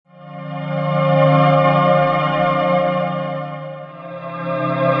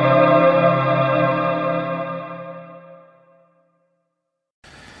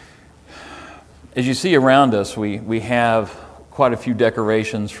you see around us, we have quite a few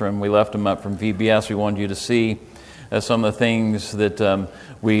decorations we left them up from VBS. We wanted you to see some of the things that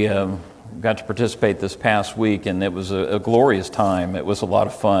we got to participate this past week, and it was a glorious time. It was a lot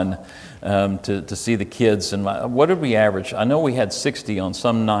of fun to see the kids. And what did we average? I know we had 60 on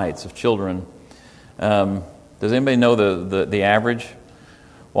some nights of children. Does anybody know the average?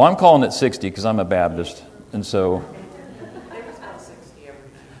 Well, I'm calling it 60 because I'm a Baptist, and so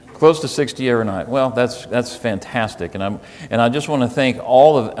close to 60 every night. Well, that's fantastic, and I just want to thank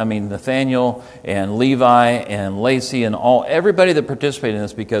Nathaniel and Levi and Lacey and everybody that participated in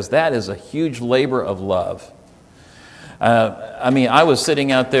this, because that is a huge labor of love. I was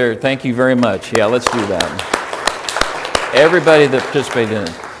sitting out there. Thank you very much. Yeah, let's do that. Everybody that participated in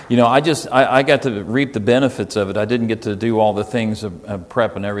it. I got to reap the benefits of it. I didn't get to do all the things of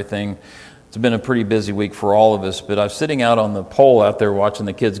prep and everything. It's been a pretty busy week for all of us, but I was sitting out on the pole out there watching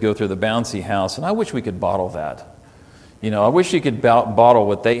the kids go through the bouncy house, and I wish we could bottle that. I wish you could bottle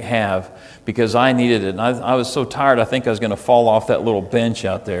what they have, because I needed it. And I was so tired, I think I was going to fall off that little bench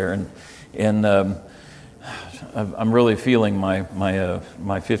out there, and I'm really feeling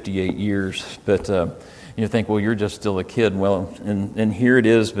my 58 years. But you think, well, you're just still a kid. Well, and here it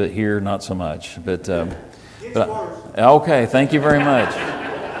is, but here not so much. But okay, thank you very much.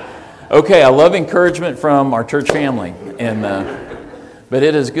 Okay, I love encouragement from our church family, but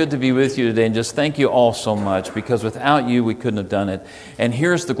it is good to be with you today, and just thank you all so much, because without you, we couldn't have done it. And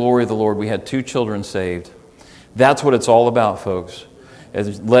here's the glory of the Lord. We had 2 children saved. That's what it's all about, folks.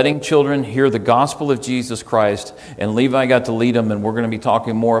 As letting children hear the gospel of Jesus Christ, and Levi got to lead them, and we're going to be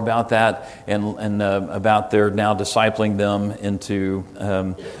talking more about that and about their now discipling them into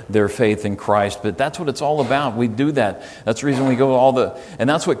their faith in Christ. But that's what it's all about. We do that. That's the reason we go and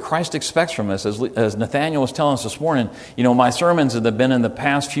that's what Christ expects from us. As Nathaniel was telling us this morning, my sermons have been in the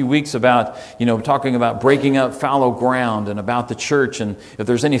past few weeks about, talking about breaking up fallow ground and about the church, and if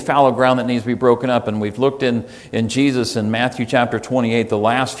there's any fallow ground that needs to be broken up. And we've looked in Jesus in Matthew chapter 28, the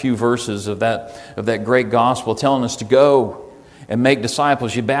last few verses of that great gospel, telling us to go and make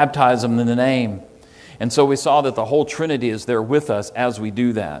disciples. You baptize them in the name. And so we saw that the whole Trinity is there with us as we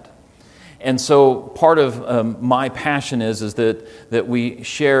do that. And so part of my passion is that we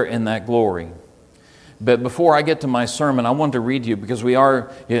share in that glory. But before I get to my sermon, I want to read you, because we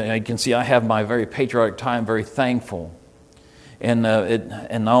are, you can see I have my very patriotic time, very thankful. And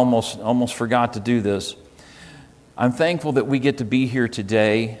I almost forgot to do this. I'm thankful that we get to be here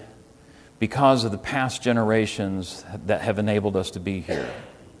today because of the past generations that have enabled us to be here.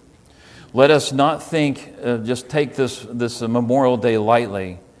 Let us not just take this Memorial Day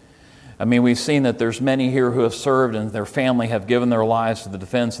lightly. We've seen that there's many here who have served and their family have given their lives to the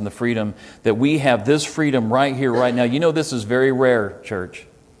defense and the freedom, that we have this freedom right here, right now. This is very rare, church.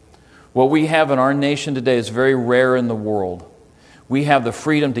 What we have in our nation today is very rare in the world. We have the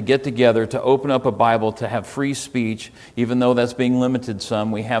freedom to get together, to open up a Bible, to have free speech, even though that's being limited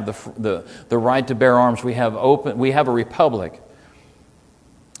some. We have the right to bear arms. We have a republic.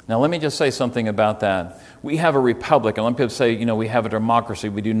 Now, let me just say something about that. We have a republic, and a lot of people say, we have a democracy.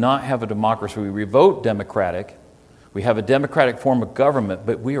 We do not have a democracy. We vote democratic. We have a democratic form of government,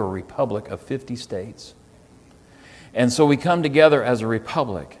 but we are a republic of 50 states. And so we come together as a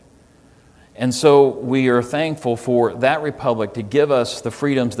republic. And so we are thankful for that republic to give us the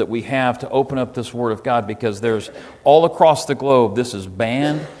freedoms that we have to open up this Word of God, because there's all across the globe, this is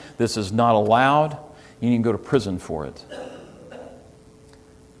banned, this is not allowed, you can go to prison for it. But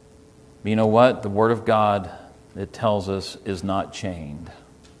you know what? The Word of God, it tells us, is not chained.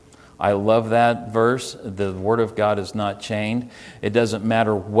 I love that verse. The Word of God is not chained. It doesn't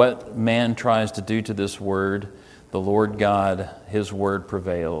matter what man tries to do to this Word, the Lord God, His Word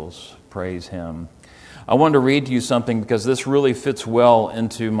prevails. Praise Him. I wanted to read to you something, because this really fits well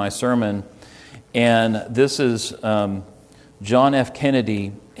into my sermon. And this is John F.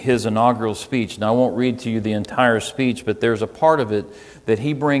 Kennedy, his inaugural speech. Now, I won't read to you the entire speech, but there's a part of it that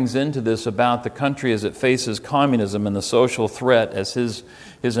he brings into this about the country as it faces communism and the social threat as his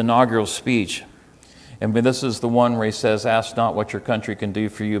inaugural speech. And this is the one where he says, "Ask not what your country can do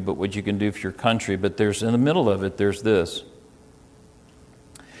for you, but what you can do for your country." But there's, in the middle of it, there's this.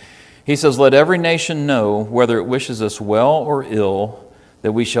 He says, "Let every nation know, whether it wishes us well or ill,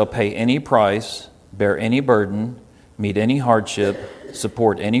 that we shall pay any price, bear any burden, meet any hardship,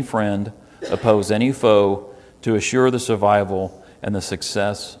 support any friend, oppose any foe, to assure the survival and the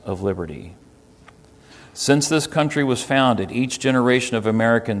success of liberty. Since this country was founded, each generation of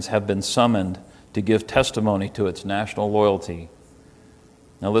Americans have been summoned to give testimony to its national loyalty."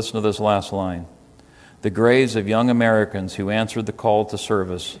 Now listen to this last line. "The graves of young Americans who answered the call to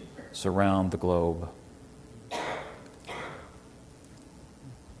service surround the globe.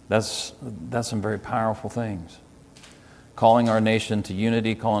 That's some very powerful things. Calling our nation to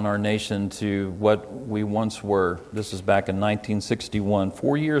unity, calling our nation to what we once were. This is back in 1961,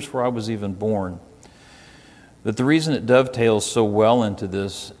 4 years before I was even born. But the reason it dovetails so well into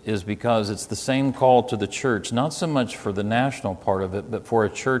this is because it's the same call to the church, not so much for the national part of it, but for a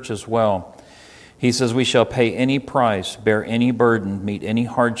church as well. He says, we shall pay any price, bear any burden, meet any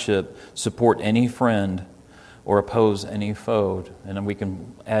hardship, support any friend, or oppose any foe. And then we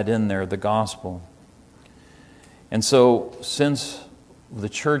can add in there the gospel. And so, since the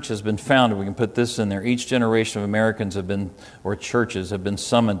church has been founded, we can put this in there, each generation of Americans have been, or churches have been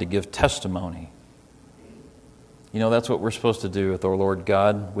summoned to give testimony. You know, that's what we're supposed to do with our Lord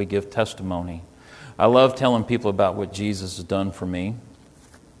God. We give testimony. I love telling people about what Jesus has done for me.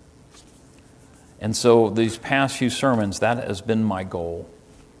 And so these past few sermons, that has been my goal,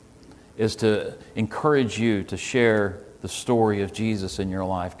 is to encourage you to share the story of Jesus in your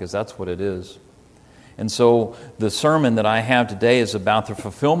life, because that's what it is. And so the sermon that I have today is about the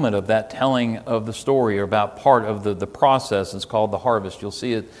fulfillment of that telling of the story, or about part of the process. It's called the harvest. You'll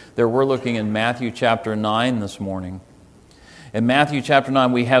see it there. We're looking in Matthew chapter 9 this morning. In Matthew chapter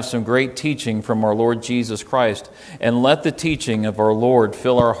 9, we have some great teaching from our Lord Jesus Christ. And let the teaching of our Lord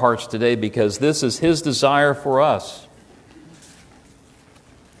fill our hearts today, because this is His desire for us.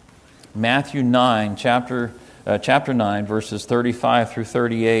 Matthew 9, chapter 9, verses 35 through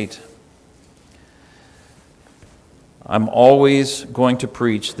 38. I'm always going to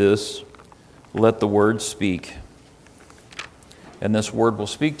preach this, let the Word speak. And this Word will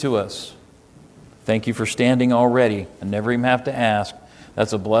speak to us. Thank you for standing already. I never even have to ask.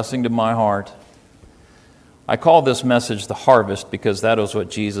 That's a blessing to my heart. I call this message the harvest because that is what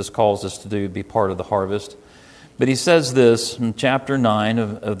Jesus calls us to do, be part of the harvest. But He says this in chapter 9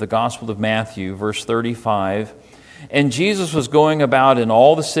 of the Gospel of Matthew, verse 35. And Jesus was going about in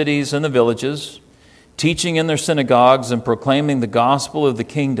all the cities and the villages, teaching in their synagogues and proclaiming the gospel of the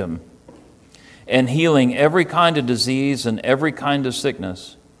kingdom, and healing every kind of disease and every kind of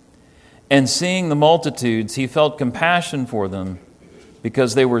sickness. And seeing the multitudes, He felt compassion for them,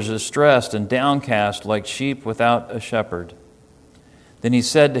 because they were distressed and downcast like sheep without a shepherd. Then He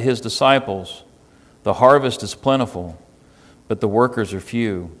said to His disciples, the harvest is plentiful, but the workers are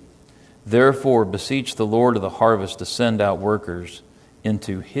few. Therefore beseech the Lord of the harvest to send out workers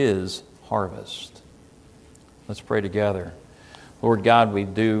into His harvest. Let's pray together. Lord God, we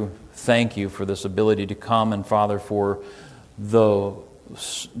do thank You for this ability to come, and Father, for the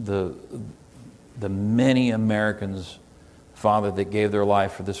many Americans, Father, that gave their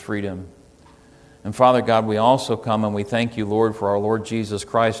life for this freedom. And Father God, we also come and we thank You, Lord, for our Lord Jesus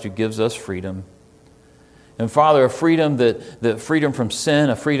Christ, who gives us freedom. And Father, a freedom that freedom from sin,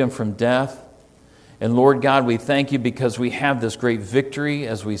 a freedom from death. And Lord God, we thank You because we have this great victory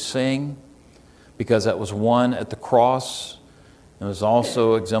as we sing, because that was won at the cross and was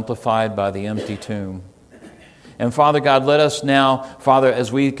also exemplified by the empty tomb. And Father God, let us now, Father,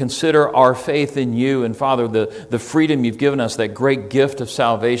 as we consider our faith in You, and Father, the freedom You've given us, that great gift of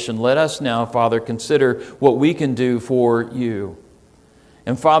salvation, let us now, Father, consider what we can do for You.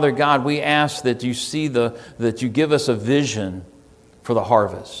 And Father God, we ask that You see that You give us a vision for the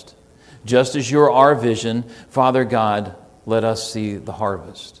harvest. Just as You're our vision, Father God, let us see the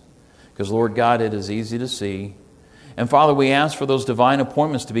harvest. Because, Lord God, it is easy to see. And, Father, we ask for those divine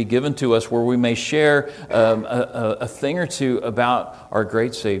appointments to be given to us where we may share a thing or two about our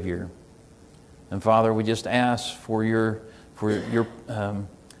great Savior. And, Father, we just ask for your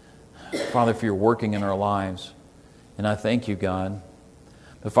Father, for Your working in our lives. And I thank You, God.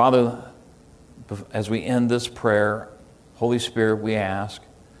 But, Father, as we end this prayer, Holy Spirit, we ask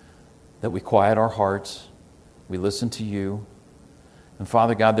that we quiet our hearts, we listen to You. And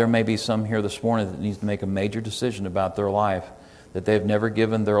Father God, there may be some here this morning that needs to make a major decision about their life, that they've never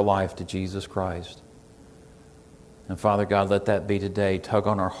given their life to Jesus Christ. And Father God, let that be today. Tug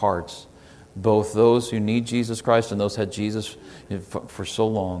on our hearts, both those who need Jesus Christ and those who had Jesus for so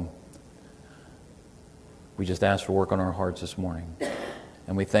long. We just ask for work on our hearts this morning.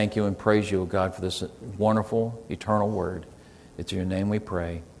 And we thank You and praise You, God, for this wonderful, eternal word. It's in Your name we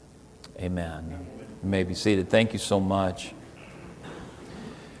pray. Amen. You may be seated. Thank you so much.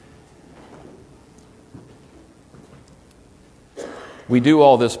 We do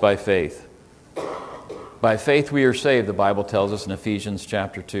all this by faith. By faith we are saved, the Bible tells us in Ephesians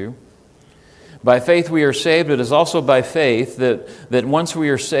chapter 2. By faith we are saved. It is also by faith that once we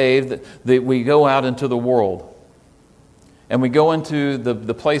are saved, that we go out into the world. And we go into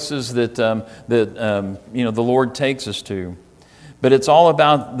the places that the Lord takes us to. but it's all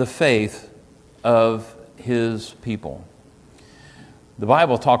about the faith of His people. The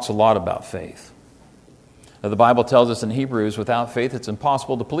Bible talks a lot about faith. The Bible tells us in Hebrews, without faith it's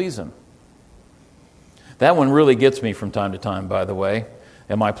impossible to please Him. That one really gets me from time to time, by the way.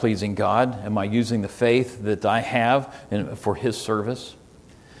 Am I pleasing God? Am I using the faith that I have for His service?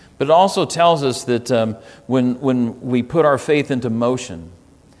 But it also tells us that when we put our faith into motion,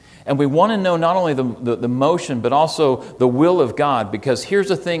 and we want to know not only the motion, but also the will of God. Because here's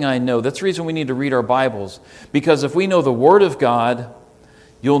the thing I know. That's the reason we need to read our Bibles. Because if we know the Word of God,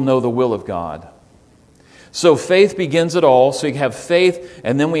 you'll know the will of God. So faith begins it all. So you have faith,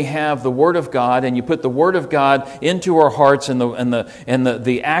 and then we have the Word of God, and you put the Word of God into our hearts, and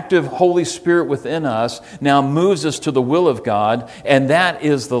the active Holy Spirit within us now moves us to the will of God, and that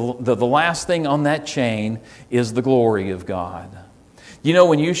is the last thing on that chain is the glory of God. You know,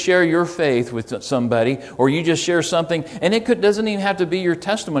 when you share your faith with somebody, or you just share something, and doesn't even have to be your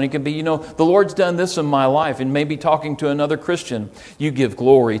testimony. It can be, the Lord's done this in my life, and maybe talking to another Christian, you give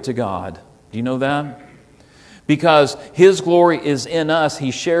glory to God. Do you know that? Because His glory is in us.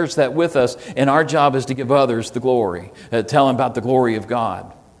 He shares that with us, and our job is to give others the glory. Tell them about the glory of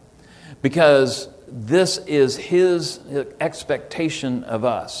God. Because this is His expectation of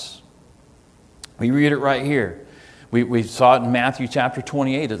us. We read it right here. We saw it in Matthew chapter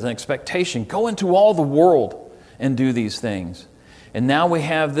 28 as an expectation. Go into all the world and do these things. And now we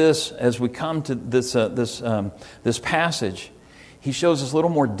have this, as we come to this passage, He shows us a little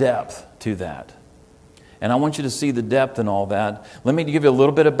more depth to that. And I want you to see the depth in all that. Let me give you a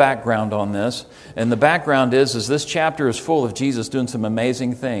little bit of background on this. And the background is this chapter is full of Jesus doing some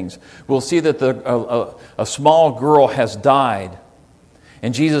amazing things. We'll see that a small girl has died.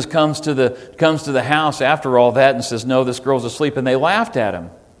 And Jesus comes to the house after all that and says, no, this girl's asleep. And they laughed at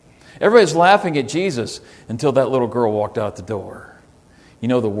Him. Everybody's laughing at Jesus until that little girl walked out the door. You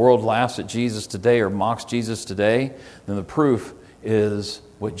know, the world laughs at Jesus today or mocks Jesus today. Then the proof is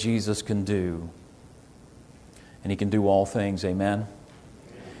what Jesus can do. And He can do all things. Amen?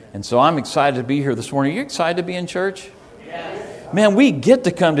 And so I'm excited to be here this morning. Are you excited to be in church? Yes. Man, we get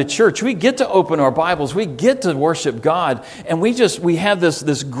to come to church. We get to open our Bibles. We get to worship God. And we have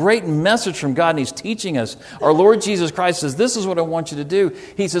this great message from God, and He's teaching us. Our Lord Jesus Christ says, this is what I want you to do.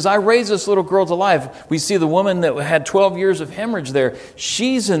 He says, I raised this little girl to life. We see the woman that had 12 years of hemorrhage there.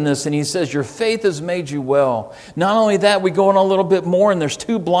 She's in this, and He says, your faith has made you well. Not only that, we go on a little bit more, and there's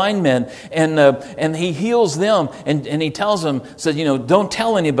 2 blind men, and He heals them, and He tells them, said, don't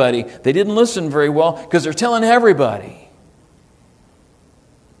tell anybody. They didn't listen very well because they're telling everybody.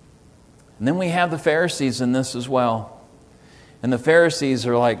 And then we have the Pharisees in this as well. And the Pharisees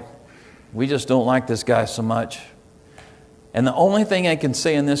are like, we just don't like this guy so much. And the only thing I can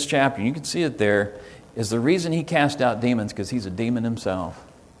say in this chapter, you can see it there, is the reason he cast out demons because he's a demon himself.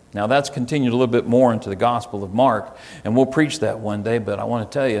 Now that's continued a little bit more into the Gospel of Mark, and we'll preach that one day, but I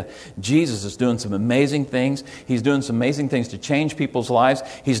want to tell you, Jesus is doing some amazing things. He's doing some amazing things to change people's lives.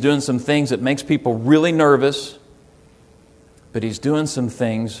 He's doing some things that makes people really nervous, but He's doing some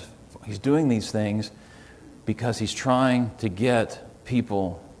things. He's doing these things because He's trying to get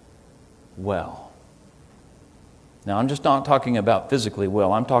people well. Now, I'm just not talking about physically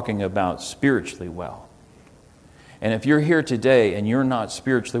well. I'm talking about spiritually well. And if you're here today and you're not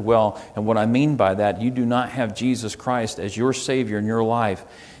spiritually well, and what I mean by that, you do not have Jesus Christ as your Savior in your life,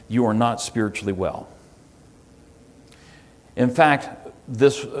 you are not spiritually well. In fact,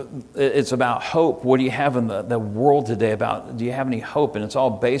 it's about hope. What do you have in the world today do you have any hope? And it's all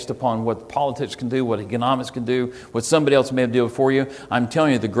based upon what politics can do, what economics can do, what somebody else may have done for you. I'm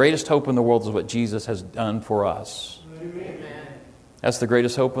telling you, the greatest hope in the world is what Jesus has done for us. Amen. That's the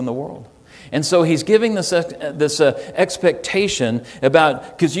greatest hope in the world. And so He's giving this expectation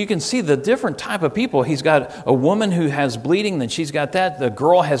about, because you can see the different type of people. He's got a woman who has bleeding, then she's got that. The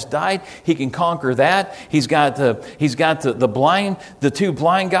girl has died. He can conquer that. He's got the blind, the 2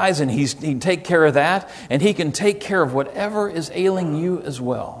 blind guys, and he can take care of that. And He can take care of whatever is ailing you as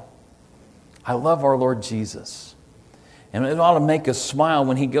well. I love our Lord Jesus. And it ought to make us smile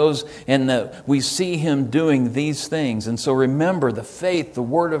when He goes and we see Him doing these things. And so remember the faith, the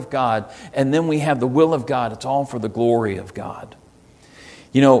Word of God, and then we have the will of God. It's all for the glory of God.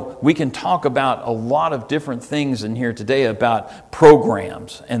 We can talk about a lot of different things in here today about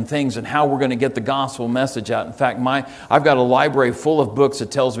programs and things and how we're going to get the gospel message out. In fact, I've got a library full of books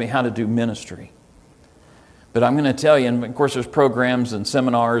that tells me how to do ministry. But I'm going to tell you, and of course there's programs and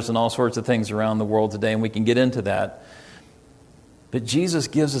seminars and all sorts of things around the world today, and we can get into that. But Jesus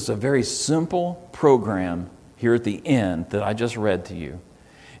gives us a very simple program here at the end that I just read to you.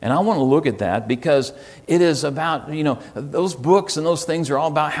 And I want to look at that because it is about, those books and those things are all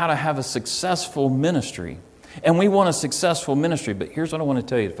about how to have a successful ministry. And we want a successful ministry, but here's what I want to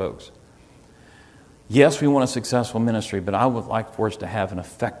tell you, folks. Yes, we want a successful ministry, but I would like for us to have an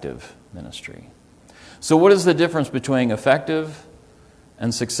effective ministry. So what is the difference between effective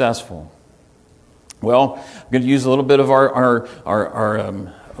and successful? Well, I'm going to use a little bit of our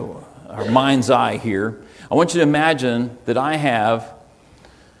mind's eye here. I want you to imagine that I have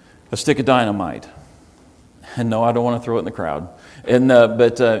a stick of dynamite. And no, I don't want to throw it in the crowd.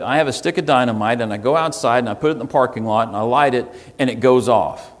 But I have a stick of dynamite, and I go outside, and I put it in the parking lot, and I light it, and it goes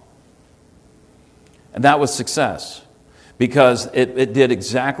off. And that was success, because it did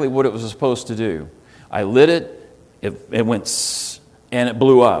exactly what it was supposed to do. I lit it, it went sss, and it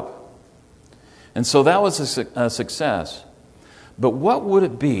blew up. And so that was a success. But what would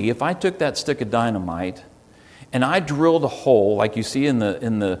it be if I took that stick of dynamite and I drilled a hole, like you see in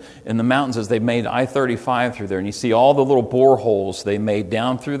the mountains as they made I-35 through there, and you see all the little bore holes they made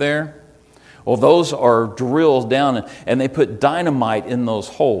down through there? Well, those are drills down, and they put dynamite in those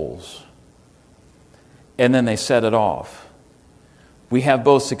holes. And then they set it off. We have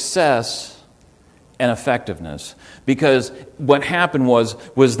both success and effectiveness. Because what happened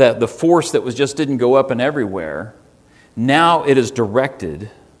was that the force that just didn't go up and everywhere, now it is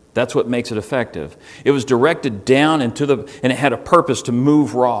directed. That's what makes it effective. It was directed down and it had a purpose to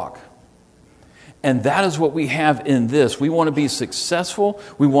move rock. And that is what we have in this. We want to be successful,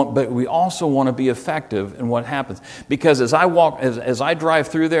 but we also want to be effective in what happens. Because as I drive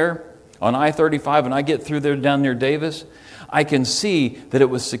through there on I-35 and I get through there down near Davis, I can see that it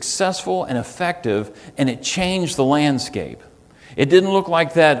was successful and effective, and it changed the landscape. It didn't look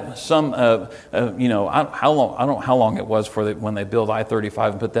like that I don't know how long it was when they built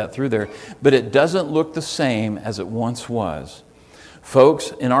I-35 and put that through there, but it doesn't look the same as it once was.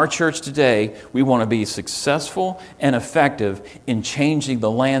 Folks, in our church today, we want to be successful and effective in changing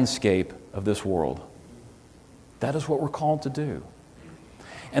the landscape of this world. That is what we're called to do.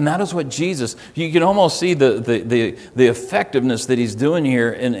 And that is what Jesus, you can almost see the effectiveness that He's doing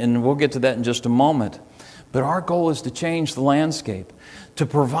here, and we'll get to that in just a moment. But our goal is to change the landscape, to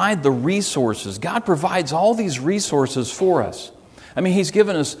provide the resources. God provides all these resources for us. I mean, He's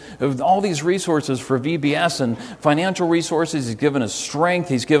given us all these resources for VBS and financial resources. He's given us strength.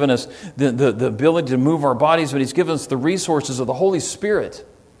 He's given us the ability to move our bodies, but He's given us the resources of the Holy Spirit.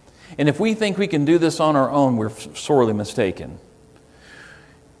 And if we think we can do this on our own, we're sorely mistaken.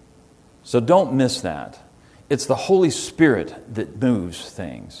 So don't miss that. It's the Holy Spirit that moves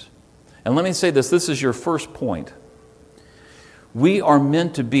things. And let me say this is your first point. We are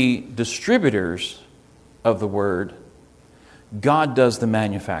meant to be distributors of the Word. God does the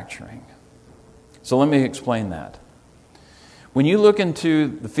manufacturing. So let me explain that. When you look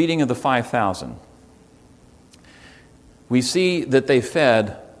into the feeding of the 5,000, we see that they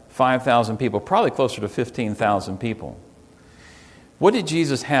fed 5,000 people, probably closer to 15,000 people. What did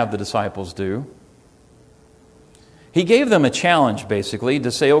Jesus have the disciples do? He gave them a challenge, basically,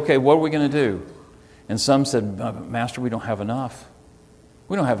 to say, okay, what are we going to do? And some said, Master, we don't have enough.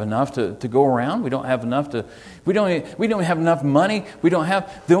 We don't have enough to go around. We don't have enough we don't have enough money.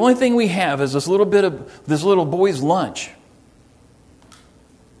 The only thing we have is this little boy's lunch.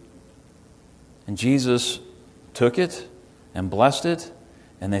 And Jesus took it and blessed it,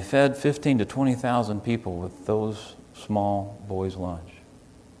 and they fed 15,000 to 20,000 people with those small boy's lunch.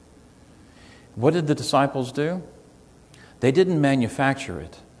 What did the disciples do? They didn't manufacture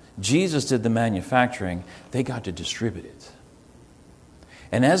it. Jesus did the manufacturing. They got to distribute it.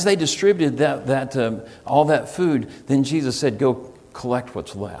 And as they distributed all that food, then Jesus said, go collect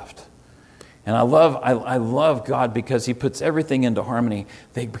what's left. And I love God because He puts everything into harmony.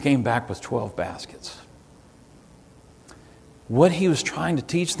 They came back with 12 baskets. What He was trying to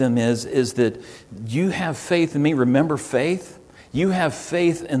teach them is that you have faith in me. Remember faith? You have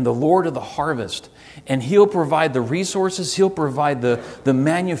faith in the Lord of the harvest. And He'll provide the resources. He'll provide the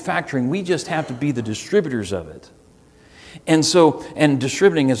manufacturing. We just have to be the distributors of it. And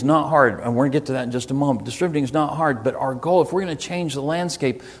distributing is not hard. And we're going to get to that in just a moment. Distributing is not hard. But our goal, if we're going to change the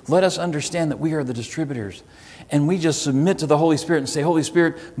landscape, let us understand that we are the distributors. And we just submit to the Holy Spirit and say, Holy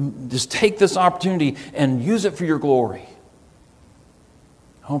Spirit, just take this opportunity and use it for your glory.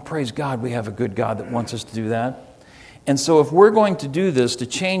 Oh, praise God, we have a good God that wants us to do that. And so if we're going to do this, to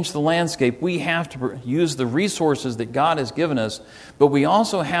change the landscape, we have to use the resources that God has given us, but we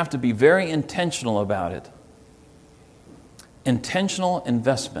also have to be very intentional about it. Intentional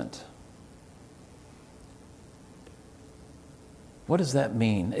investment. What does that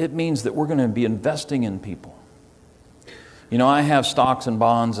mean? It means that we're going to be investing in people. You know, I have stocks and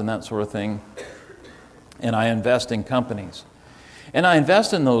bonds and that sort of thing, and I invest in companies. And I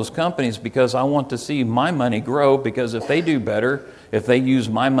invest in those companies because I want to see my money grow, because if they do better, if they use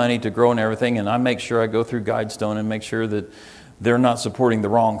my money to grow and everything, and I make sure I go through Guidestone and make sure that they're not supporting the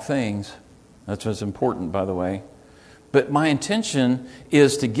wrong things. That's what's important, by the way. But my intention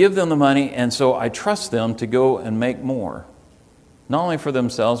is to give them the money, and so I trust them to go and make more. Not only for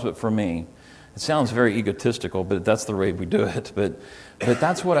themselves, but for me. It sounds very egotistical, but that's the way we do it. But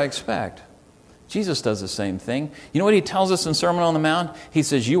that's what I expect. Jesus does the same thing. You know what He tells us in Sermon on the Mount? He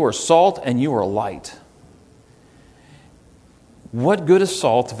says, you are salt and you are light. What good is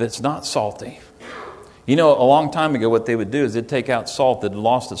salt if it's not salty? You know, a long time ago, what they would do is they'd take out salt that had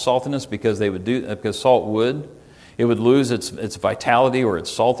lost its saltiness because salt would. It would lose its vitality or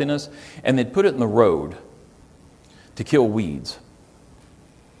its saltiness, and they'd put it in the road to kill weeds.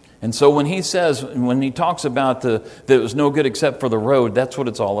 And so when he talks about that it was no good except for the road, that's what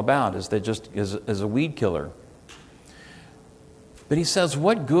it's all about, is a weed killer. But he says,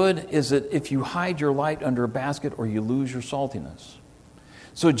 what good is it if you hide your light under a basket or you lose your saltiness?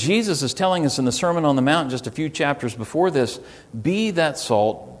 So Jesus is telling us in the Sermon on the Mount, just a few chapters before this, be that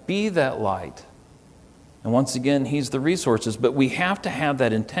salt, be that light. And once again, He's the resources, but we have to have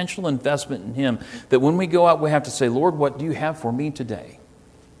that intentional investment in Him, that when we go out, we have to say, Lord, what do you have for me today?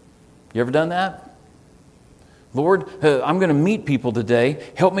 You ever done that? Lord, I'm going to meet people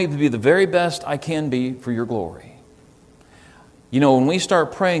today. Help me to be the very best I can be for your glory. You know, when we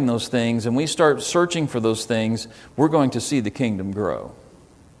start praying those things and we start searching for those things, we're going to see the kingdom grow.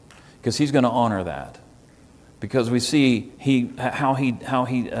 Because He's going to honor that. Because we see how he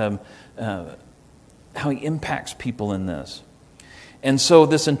impacts people in this. And so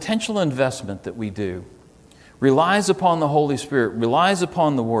this intentional investment that we do relies upon the Holy Spirit, relies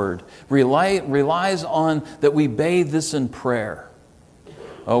upon the Word, relies on that we bathe this in prayer.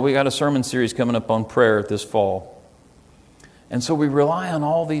 Oh, we got a sermon series coming up on prayer this fall. And so we rely on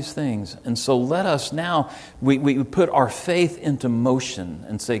all these things. And so let us now, we put our faith into motion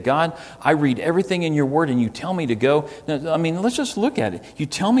and say, God, I read everything in your Word and you tell me to go. Now, I mean, let's just look at it. You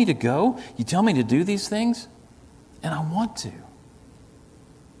tell me to go, you tell me to do these things, and I want to.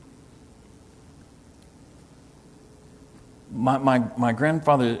 My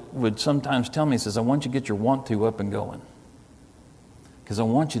grandfather would sometimes tell me, he says, I want you to get your want to up and going. Because I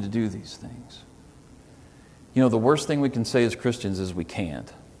want you to do these things. You know, the worst thing we can say as Christians is we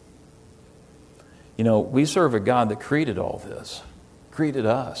can't. You know, we serve a God that created all this, created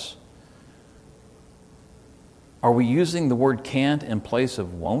us. Are we using the word can't in place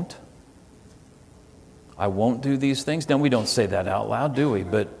of won't? I won't do these things. Now, we don't say that out loud, do we?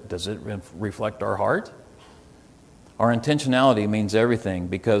 But does it reflect our heart? Our intentionality means everything,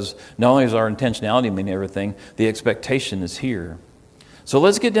 because not only does our intentionality mean everything, the expectation is here. So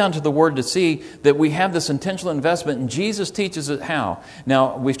let's get down to the Word to see that we have this intentional investment, and Jesus teaches it how.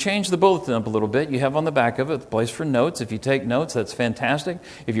 Now, we've changed the bulletin up a little bit. You have on the back of it a place for notes. If you take notes, that's fantastic.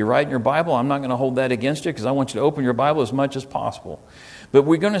 If you write in your Bible, I'm not going to hold that against you, because I want you to open your Bible as much as possible. But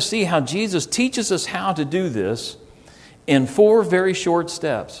we're going to see how Jesus teaches us how to do this in 4 very short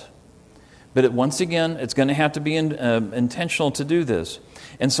steps. But once again, it's going to have to be intentional to do this.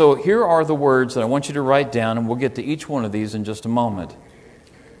 And so here are the words that I want you to write down, and we'll get to each one of these in just a moment.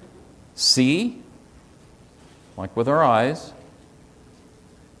 See, like with our eyes.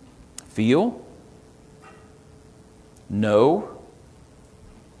 Feel, know,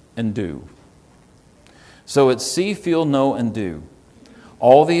 and do. So it's see, feel, know, and do.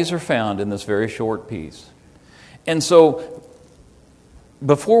 All these are found in this very short piece. And so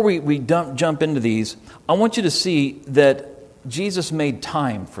before we jump into these, I want you to see that Jesus made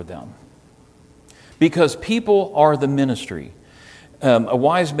time for them. Because people are the ministry. A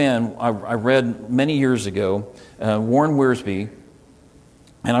wise man I read many years ago, Warren Wiersbe,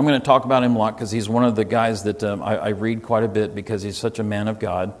 and I'm going to talk about him a lot because he's one of the guys that I read quite a bit because he's such a man of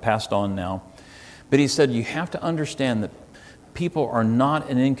God, passed on now. But he said, you have to understand that people are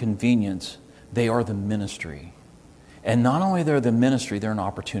not an inconvenience, they are the ministry. And not only they're the ministry, they're an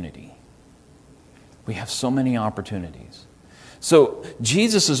opportunity. We have so many opportunities. So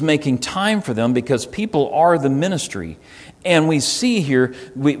Jesus is making time for them because people are the ministry. And we see here,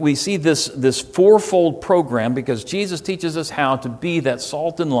 we see this fourfold program because Jesus teaches us how to be that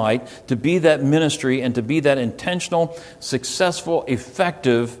salt and light, to be that ministry, and to be that intentional, successful,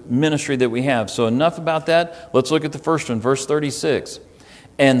 effective ministry that we have. So enough about that. Let's look at the first one, verse 36.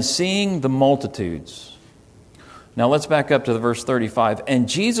 And seeing the multitudes. Now let's back up to the verse 35. And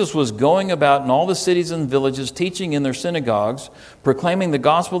Jesus was going about in all the cities and villages, teaching in their synagogues, proclaiming the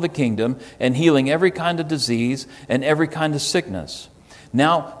gospel of the kingdom, and healing every kind of disease and every kind of sickness.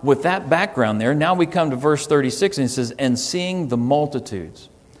 Now, with that background there, now we come to verse 36, and it says, and seeing the multitudes.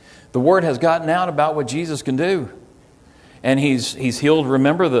 The word has gotten out about what Jesus can do. And he's healed,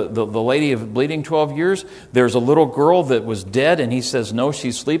 remember, the lady of bleeding 12 years? There's a little girl that was dead, and he says, no,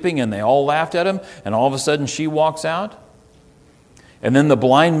 she's sleeping, and they all laughed at him, and all of a sudden she walks out. And then the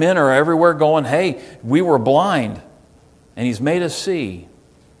blind men are everywhere going, hey, we were blind, and he's made us see.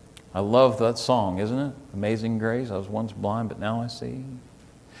 I love that song, isn't it? Amazing Grace, I was once blind, but now I see.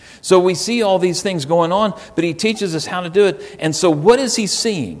 So we see all these things going on, but he teaches us how to do it. And so what is he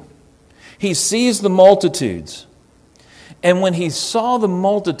seeing? He sees the multitudes. And when he saw the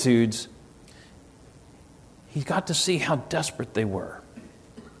multitudes, he got to see how desperate they were.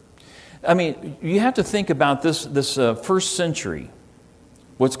 I mean, you have to think about this first century,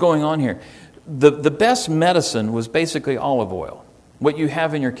 what's going on here. The best medicine was basically olive oil, what you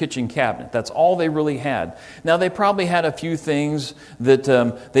have in your kitchen cabinet. That's all they really had. Now, they probably had a few things that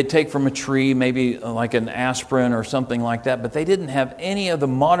they'd take from a tree, maybe like an aspirin or something like that, but they didn't have any of the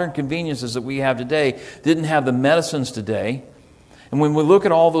modern conveniences that we have today, didn't have the medicines today. And when we look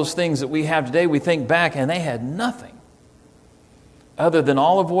at all those things that we have today, we think back, and they had nothing other than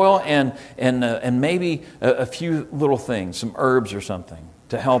olive oil and maybe a few little things, some herbs or something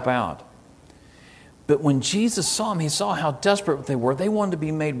to help out. But when Jesus saw them, he saw how desperate they were. They wanted to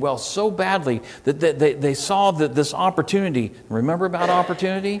be made well so badly that they saw that this opportunity. Remember about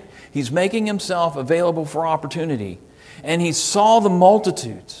opportunity? He's making himself available for opportunity. And he saw the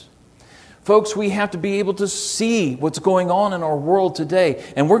multitudes. Folks, we have to be able to see what's going on in our world today.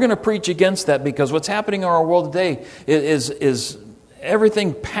 And we're going to preach against that, because what's happening in our world today is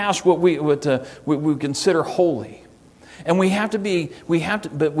everything past what we consider holy. And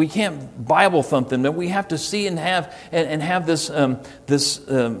but we can't Bible thump them. But we have to see and have this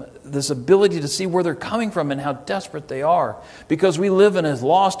ability to see where they're coming from and how desperate they are. Because we live in a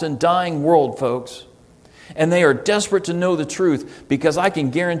lost and dying world, folks. And they are desperate to know the truth, because I can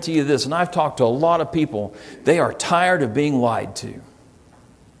guarantee you this, and I've talked to a lot of people, they are tired of being lied to.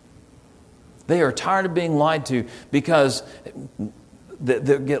 They are tired of being lied to, because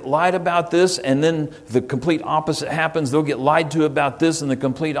they'll get lied about this, and then the complete opposite happens. They'll get lied to about this, and the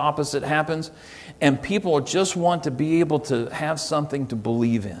complete opposite happens. And people just want to be able to have something to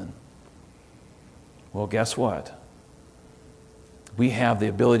believe in. Well, guess what? We have the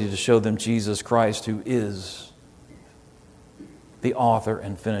ability to show them Jesus Christ, who is the author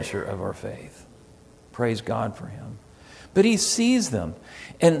and finisher of our faith. Praise God for him. But he sees them,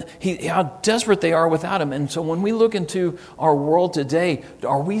 and how desperate they are without him. And so when we look into our world today,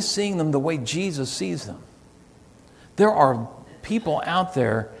 are we seeing them the way Jesus sees them? There are people out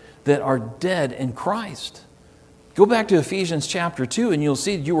there that are dead in Christ. Go back to Ephesians chapter 2, and you'll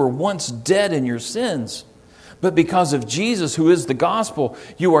see you were once dead in your sins. But because of Jesus, who is the gospel,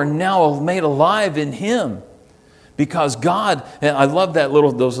 you are now made alive in him. Because God, and I love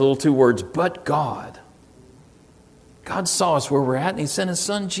those little two words, but God. God saw us where we're at, and he sent his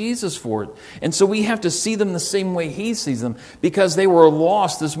son Jesus for it. And so we have to see them the same way he sees them, because they were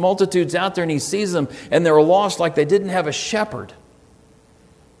lost. There's multitudes out there, and he sees them, and they're lost like they didn't have a shepherd.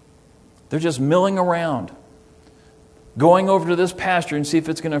 They're just milling around, going over to this pasture and see if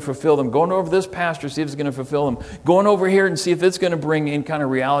it's going to fulfill them, going over to this pasture, see if it's going to fulfill them, going over here and see if it's going to bring any kind of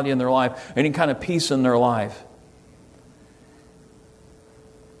reality in their life, any kind of peace in their life.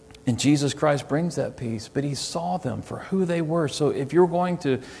 And Jesus Christ brings that peace, but he saw them for who they were. So if you're going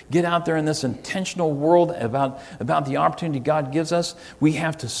to get out there in this intentional world about the opportunity God gives us, we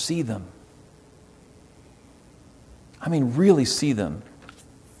have to see them. I mean, really see them.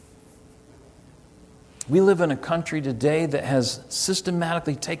 We live in a country today that has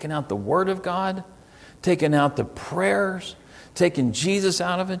systematically taken out the Word of God, taken out the prayers, taken Jesus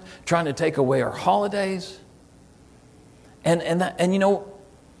out of it, trying to take away our holidays. And you know,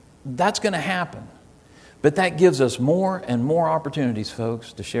 that's going to happen. But that gives us more and more opportunities,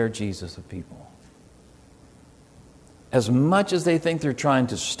 folks, to share Jesus with people. As much as they think they're trying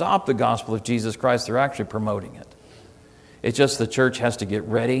to stop the gospel of Jesus Christ, they're actually promoting it. It's just the church has to get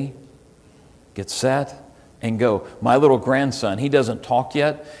ready, get set, and go. My little grandson, he doesn't talk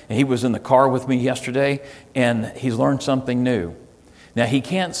yet, and he was in the car with me yesterday, and he's learned something new. Now, he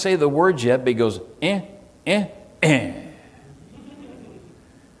can't say the words yet, but he goes, eh.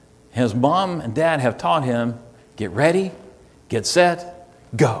 His mom and dad have taught him, get ready, get set,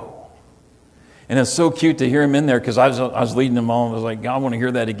 go. And it's so cute to hear him in there because I was leading them all. And I was like, God, I want to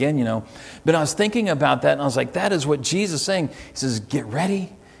hear that again, you know. But I was thinking about that, and I was like, that is what Jesus is saying. He says, get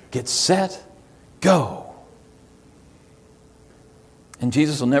ready, get set, go. And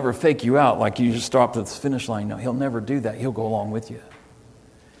Jesus will never fake you out like you just stop at the finish line. No, He'll never do that. He'll go along with you.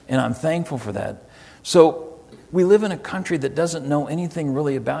 And I'm thankful for that. So we live in a country that doesn't know anything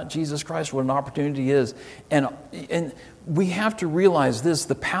really about Jesus Christ, what an opportunity is. And we have to realize this,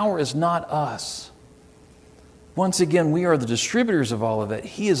 the power is not us. Once again, we are the distributors of all of it.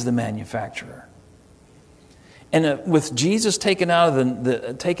 He is the manufacturer. And with Jesus taken out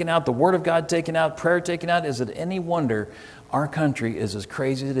of taken out, the Word of God taken out, prayer taken out, is it any wonder our country is as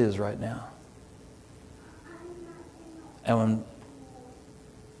crazy as it is right now? And when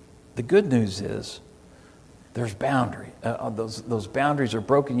the good news is there's boundary. Those boundaries are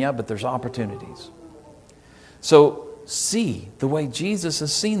broken, yeah, but there's opportunities. So see the way Jesus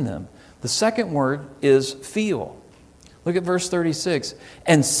has seen them. The second word is feel. Look at verse 36.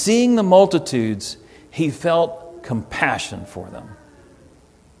 And seeing the multitudes, He felt compassion for them,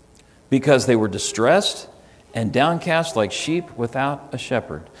 because they were distressed and downcast like sheep without a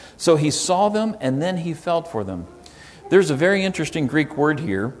shepherd. So He saw them and then He felt for them. There's a very interesting Greek word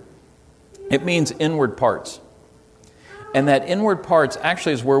here. It means inward parts. And that inward parts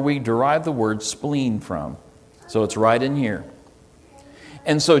actually is where we derive the word spleen from. So it's right in here.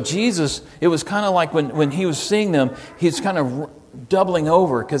 And so Jesus, it was kind of like when He was seeing them, He's kind of doubling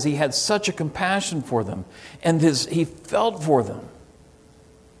over because He had such a compassion for them. And He felt for them.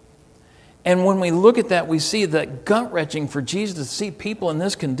 And when we look at that, we see that gut-wrenching for Jesus to see people in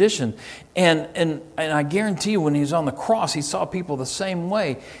this condition. And I guarantee you when He was on the cross, He saw people the same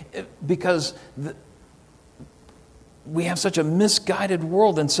way. Because we have such a misguided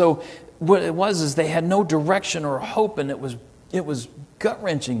world. And so what it was is they had no direction or hope, and it was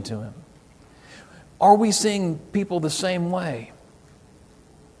gut-wrenching to Him. Are we seeing people the same way?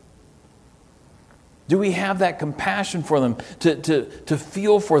 Do we have that compassion for them, to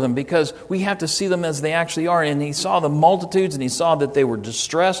feel for them? Because we have to see them as they actually are. And He saw the multitudes and He saw that they were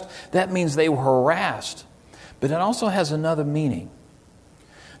distressed. That means they were harassed. But it also has another meaning.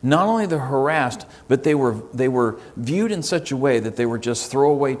 Not only they're harassed, but they were viewed in such a way that they were just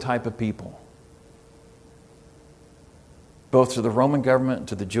throwaway type of people. Both to the Roman government and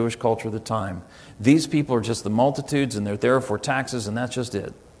to the Jewish culture of the time. These people are just the multitudes, and they're there for taxes, and that's just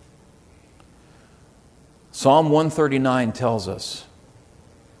it. Psalm 139 tells us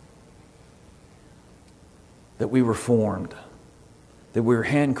that we were formed, that we were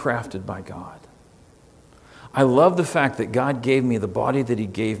handcrafted by God. I love the fact that God gave me the body that He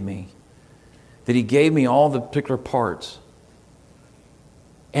gave me, that He gave me all the particular parts,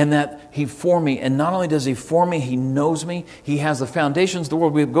 and that He formed me. And not only does He form me, He knows me. He has the foundations of the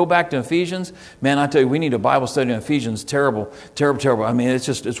world. We go back to Ephesians. Man, I tell you, we need a Bible study on Ephesians. Terrible, terrible, terrible. I mean,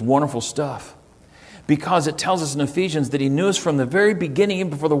 it's wonderful stuff. Because it tells us in Ephesians that He knew us from the very beginning.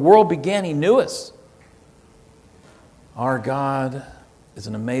 Even before the world began, He knew us. Our God is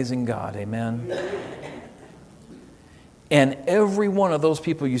an amazing God. Amen. And every one of those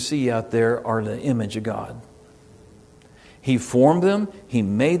people you see out there are the image of God. He formed them. He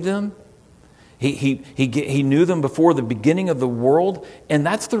made them. He knew them before the beginning of the world. And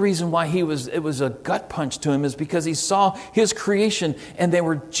that's the reason why it was a gut punch to Him, is because He saw His creation and they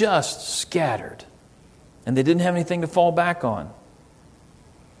were just scattered. And they didn't have anything to fall back on.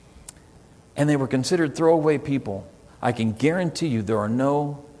 And they were considered throwaway people. I can guarantee you there's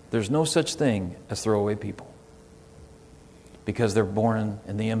no such thing as throwaway people. Because they're born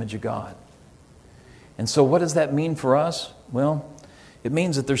in the image of God. And so what does that mean for us? Well, it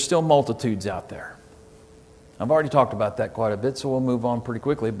means that there's still multitudes out there. I've already talked about that quite a bit, so we'll move on pretty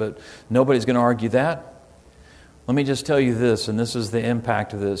quickly, but nobody's going to argue that. Let me just tell you this, and this is the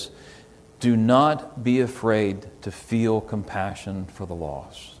impact of this. Do not be afraid to feel compassion for the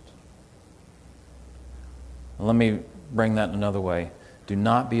lost. Let me bring that another way. Do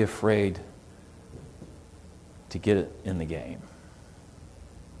not be afraid to get it in the game.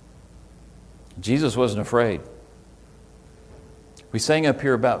 Jesus wasn't afraid. We sang up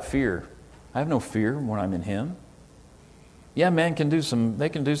here about fear. I have no fear when I'm in Him. Yeah, man can do some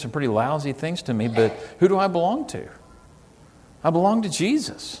pretty lousy things to me, but who do I belong to? I belong to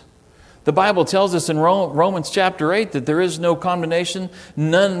Jesus. The Bible tells us in Romans chapter 8 that there is no condemnation,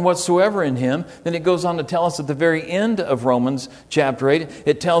 none whatsoever in Him. Then it goes on to tell us at the very end of Romans chapter 8,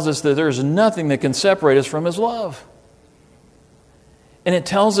 it tells us that there is nothing that can separate us from His love. And it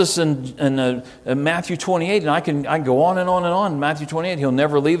tells us in Matthew 28, and I can go on and on and on. Matthew 28, He'll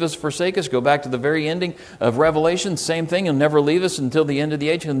never leave us, forsake us. Go back to the very ending of Revelation, same thing. He'll never leave us until the end of the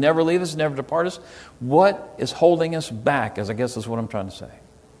age. He'll never leave us, never depart us. What is holding us back, as I guess is what I'm trying to say?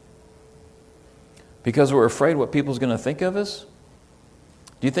 Because we're afraid what people's going to think of us?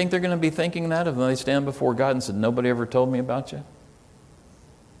 Do you think they're going to be thinking that if they stand before God and said, nobody ever told me about you?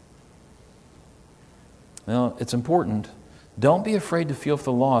 Well, it's important. Don't be afraid to feel for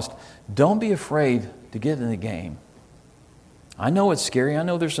the lost. Don't be afraid to get in the game. I know it's scary. I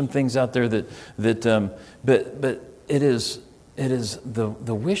know there's some things out there but it is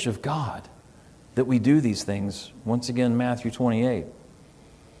the wish of God that we do these things. Once again, Matthew 28.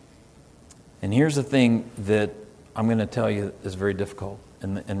 And here's the thing that I'm going to tell you is very difficult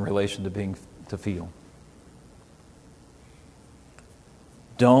in relation to feel.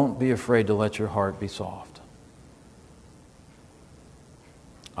 Don't be afraid to let your heart be soft.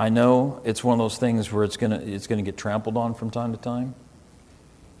 I know it's one of those things where it's going to get trampled on from time to time.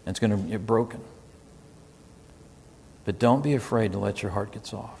 And it's going to get broken. But don't be afraid to let your heart get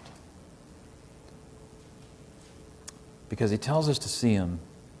soft. Because He tells us to see Him.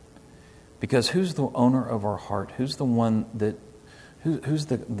 Because who's the owner of our heart? Who's the one that who's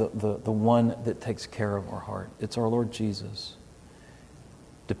the one that takes care of our heart? It's our Lord Jesus.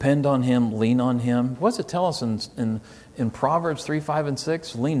 Depend on Him, lean on Him. What does it tell us in Proverbs 3, 5, and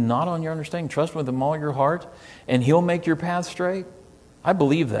 6? Lean not on your understanding, trust with Him all your heart, and He'll make your path straight. I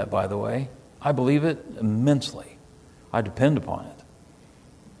believe that, by the way. I believe it immensely. I depend upon it.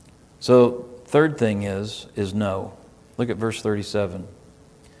 So, third thing is no. Look at verse 37.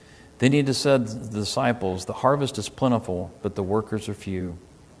 Then He said to the disciples, the harvest is plentiful, but the workers are few.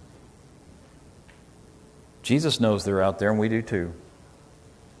 Jesus knows they're out there, and we do too.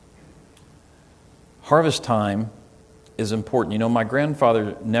 Harvest time is important. You know, my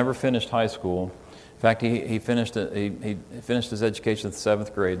grandfather never finished high school. In fact, he finished his education at the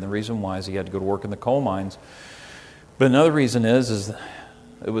 7th grade, and the reason why is he had to go to work in the coal mines. But another reason is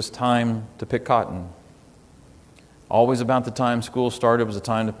it was time to pick cotton. Always about the time school started was a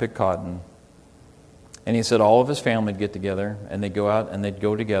time to pick cotton. And he said all of his family would get together, and they'd go out and they'd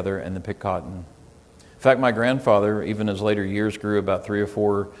go together and they'd pick cotton. In fact, my grandfather, even in his later years, grew about 3 or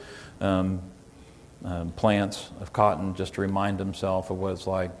 4 plants of cotton just to remind himself of what it's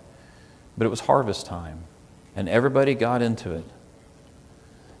like. But it was harvest time, and everybody got into it.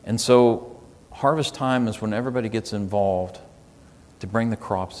 And so harvest time is when everybody gets involved to bring the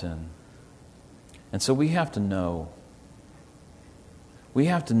crops in. And so we have to know. We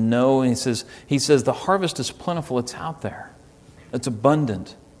have to know, and he says the harvest is plentiful, it's out there. It's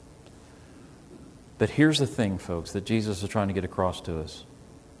abundant. But here's the thing, folks, that Jesus is trying to get across to us.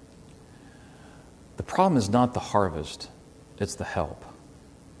 The problem is not the harvest, it's the help.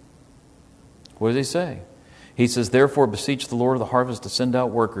 What does He say? He says, therefore beseech the Lord of the harvest to send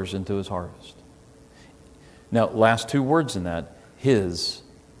out workers into His harvest. Now, last 2 words in that, His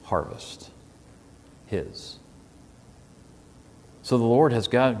harvest. His. So the Lord has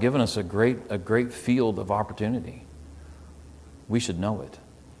given us a great field of opportunity. We should know it.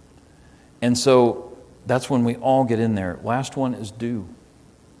 And so that's when we all get in there. Last one is do.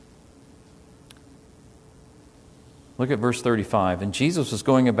 Look at verse 35. And Jesus was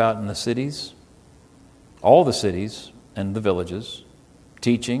going about in the cities, all the cities and the villages,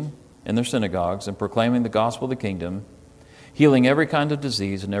 teaching in their synagogues and proclaiming the gospel of the kingdom, healing every kind of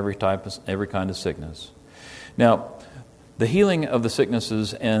disease and every kind of sickness. Now, the healing of the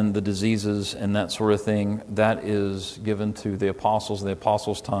sicknesses and the diseases and that sort of thing, that is given to the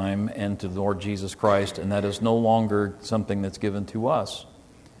apostles' time, and to the Lord Jesus Christ, and that is no longer something that's given to us.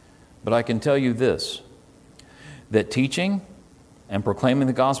 But I can tell you this, that teaching and proclaiming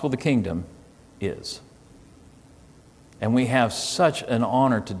the gospel of the kingdom is. And we have such an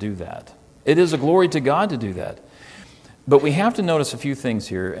honor to do that. It is a glory to God to do that. But we have to notice a few things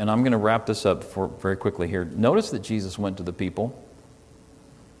here, and I'm going to wrap this up very quickly here. Notice that Jesus went to the people.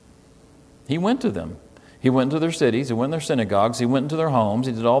 He went to them. He went to their cities. He went to their synagogues. He went into their homes.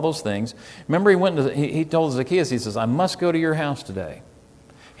 He did all those things. Remember, he told Zacchaeus, he says, I must go to your house today.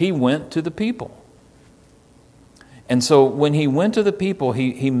 He went to the people. And so when he went to the people,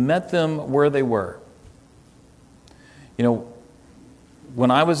 he met them where they were. You know, when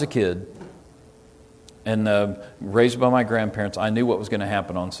I was a kid and raised by my grandparents, I knew what was going to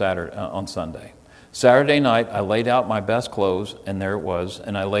happen on Sunday. Saturday night, I laid out my best clothes, and there it was.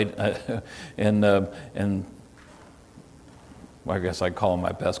 And I laid, well, I guess I'd call them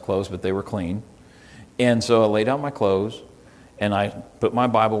my best clothes, but they were clean. And so I laid out my clothes, and I put my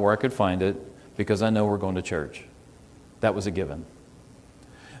Bible where I could find it, because I know we're going to church. That was a given.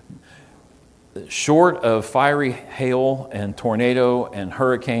 short of fiery hail and tornado and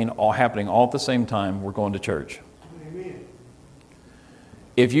hurricane all happening all at the same time, we're going to church. Amen.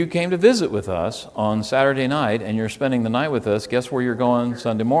 If you came to visit with us on Saturday night and you're spending the night with us, guess where you're going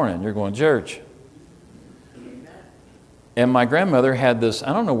Sunday morning? You're going to church. And my grandmother had this,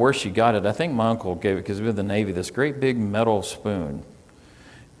 I don't know where she got it. I think my uncle gave it because he was in the Navy, this great big metal spoon.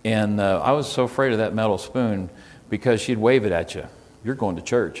 And I was so afraid of that metal spoon because she'd wave it at you. You're going to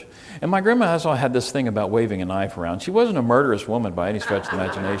church. And my grandma also had this thing about waving a knife around. She wasn't a murderous woman by any stretch of the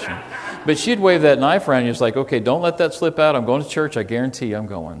imagination. But she'd wave that knife around and you're just like, okay, don't let that slip out. I'm going to church. I guarantee you I'm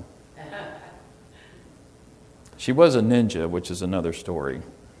going. She was a ninja, which is another story.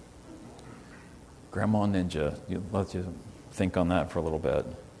 Grandma Ninja. Let you think on that for a little bit.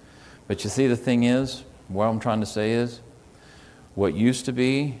 But you see, the thing is, what I'm trying to say is, what used to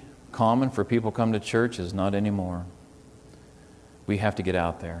be common for people to come to church is not anymore. We have to get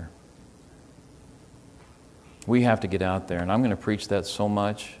out there. We have to get out there. And I'm going to preach that so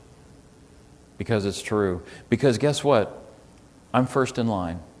much because it's true. Because guess what? I'm first in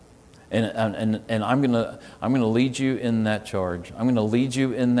line. And I'm going to lead you in that charge. I'm going to lead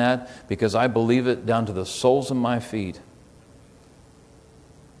you in that because I believe it down to the soles of my feet.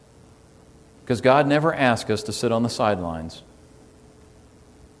 Because God never asked us to sit on the sidelines.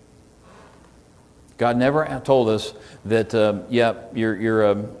 God never told us that,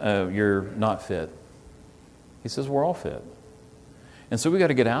 you're not fit. He says we're all fit. And so we got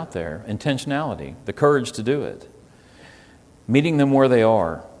to get out there. Intentionality, the courage to do it. Meeting them where they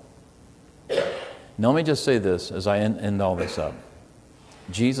are. Now let me just say this as I end all this up.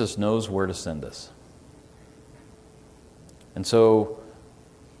 Jesus knows where to send us. And so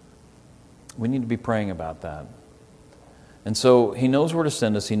we need to be praying about that. And so He knows where to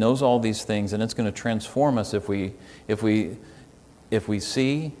send us. He knows all these things, and it's going to transform us if we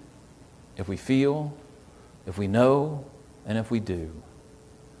see, if we feel, if we know, and if we do.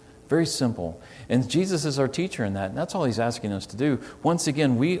 Very simple. And Jesus is our teacher in that, and that's all He's asking us to do. Once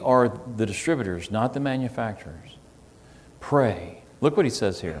again, we are the distributors, not the manufacturers. Pray. Look what He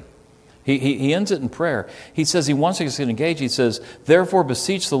says here. He ends it in prayer. He says He wants us to engage. He says, therefore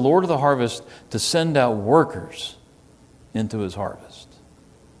beseech the Lord of the harvest to send out workers into His harvest.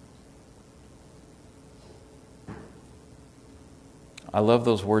 I love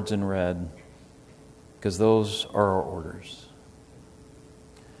those words in red because those are our orders.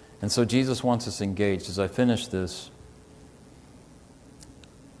 And so Jesus wants us engaged. As I finish this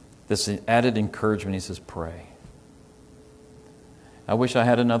added encouragement, He says, pray. I wish I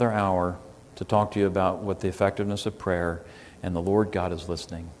had another hour to talk to you about what the effectiveness of prayer, and the Lord God is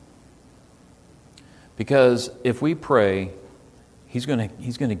listening. Because if we pray, He's going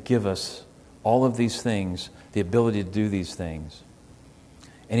to give us all of these things, the ability to do these things.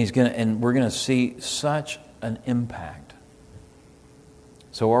 And we're going to see such an impact.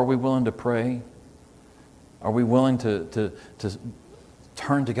 So are we willing to pray? Are we willing to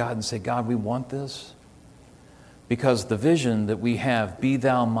turn to God and say, God, we want this? Because the vision that we have, be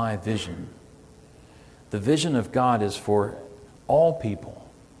thou my vision. The vision of God is for all people,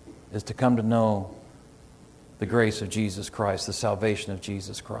 is to come to know the grace of Jesus Christ, the salvation of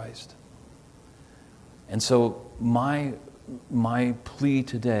Jesus Christ. And so my plea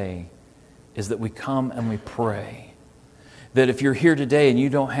today is that we come and we pray. That if you're here today and you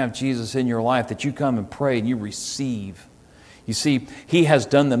don't have Jesus in your life, that you come and pray and you receive. You see, He has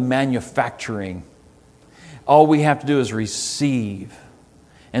done the manufacturing. All we have to do is receive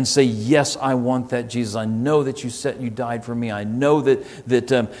and say, yes, I want that, Jesus. I know that you died for me. I know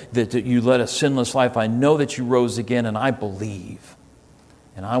that you led a sinless life. I know that you rose again, and I believe.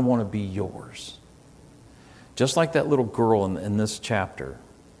 And I want to be yours. Just like that little girl in this chapter.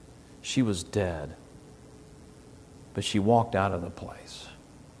 She was dead. But she walked out of the place.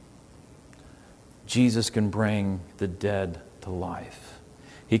 Jesus can bring the dead to life.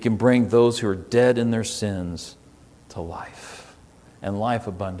 He can bring those who are dead in their sins to life. And life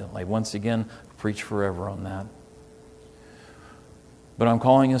abundantly. Once again, preach forever on that. But I'm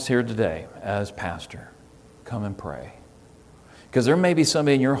calling us here today as pastor. Come and pray. Because there may be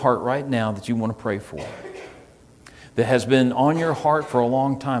somebody in your heart right now that you want to pray for. That has been on your heart for a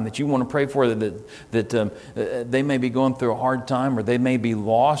long time, that you want to pray for, that they may be going through a hard time, or they may be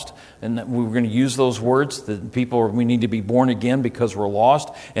lost, and that we're going to use those words, that we need to be born again because we're lost,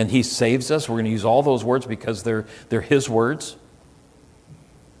 and He saves us. We're going to use all those words because they're His words.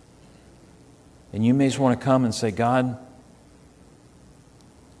 And you may just want to come and say, God,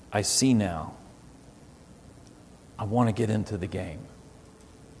 I see now. I want to get into the game.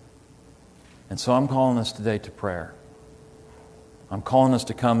 And so I'm calling us today to prayer. I'm calling us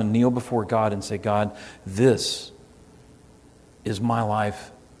to come and kneel before God and say, God, this is my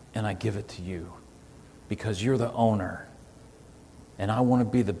life and I give it to you because you're the owner. And I want to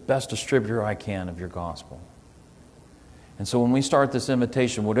be the best distributor I can of your gospel. And so when we start this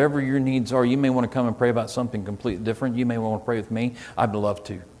invitation, whatever your needs are, you may want to come and pray about something completely different. You may want to pray with me. I'd love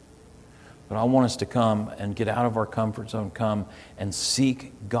to. But I want us to come and get out of our comfort zone, come and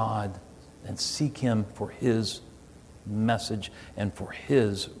seek God and seek Him for His message and for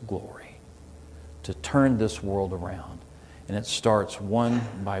His glory to turn this world around. And it starts one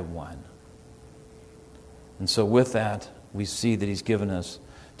by one. And so with that, we see that He's given us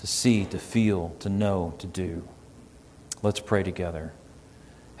to see, to feel, to know, to do. Let's pray together.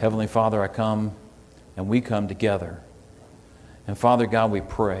 Heavenly Father, I come and we come together. And Father God, we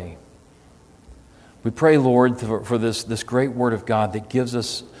pray. We pray, Lord, for this great Word of God that gives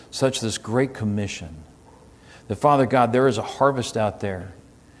us such this great commission. That, Father God, there is a harvest out there.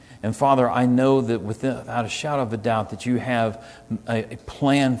 And Father, I know that without a shadow of a doubt that you have a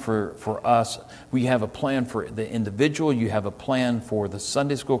plan for us. We have a plan for the individual. You have a plan for the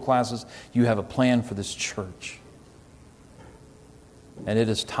Sunday school classes. You have a plan for this church. And it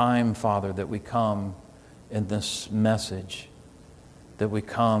is time, Father, that we come in this message, that we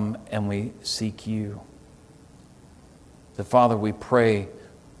come and we seek you. That, Father, we pray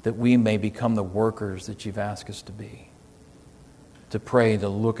that we may become the workers that you've asked us to be. To pray, to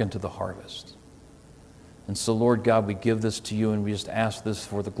look into the harvest. And so, Lord God, we give this to you and we just ask this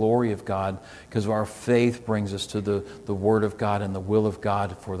for the glory of God because our faith brings us to the Word of God and the will of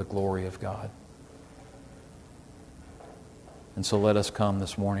God for the glory of God. And so let us come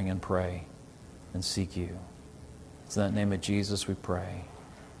this morning and pray and seek you. It's in the name of Jesus we pray.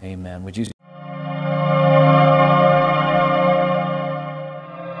 Amen. Would you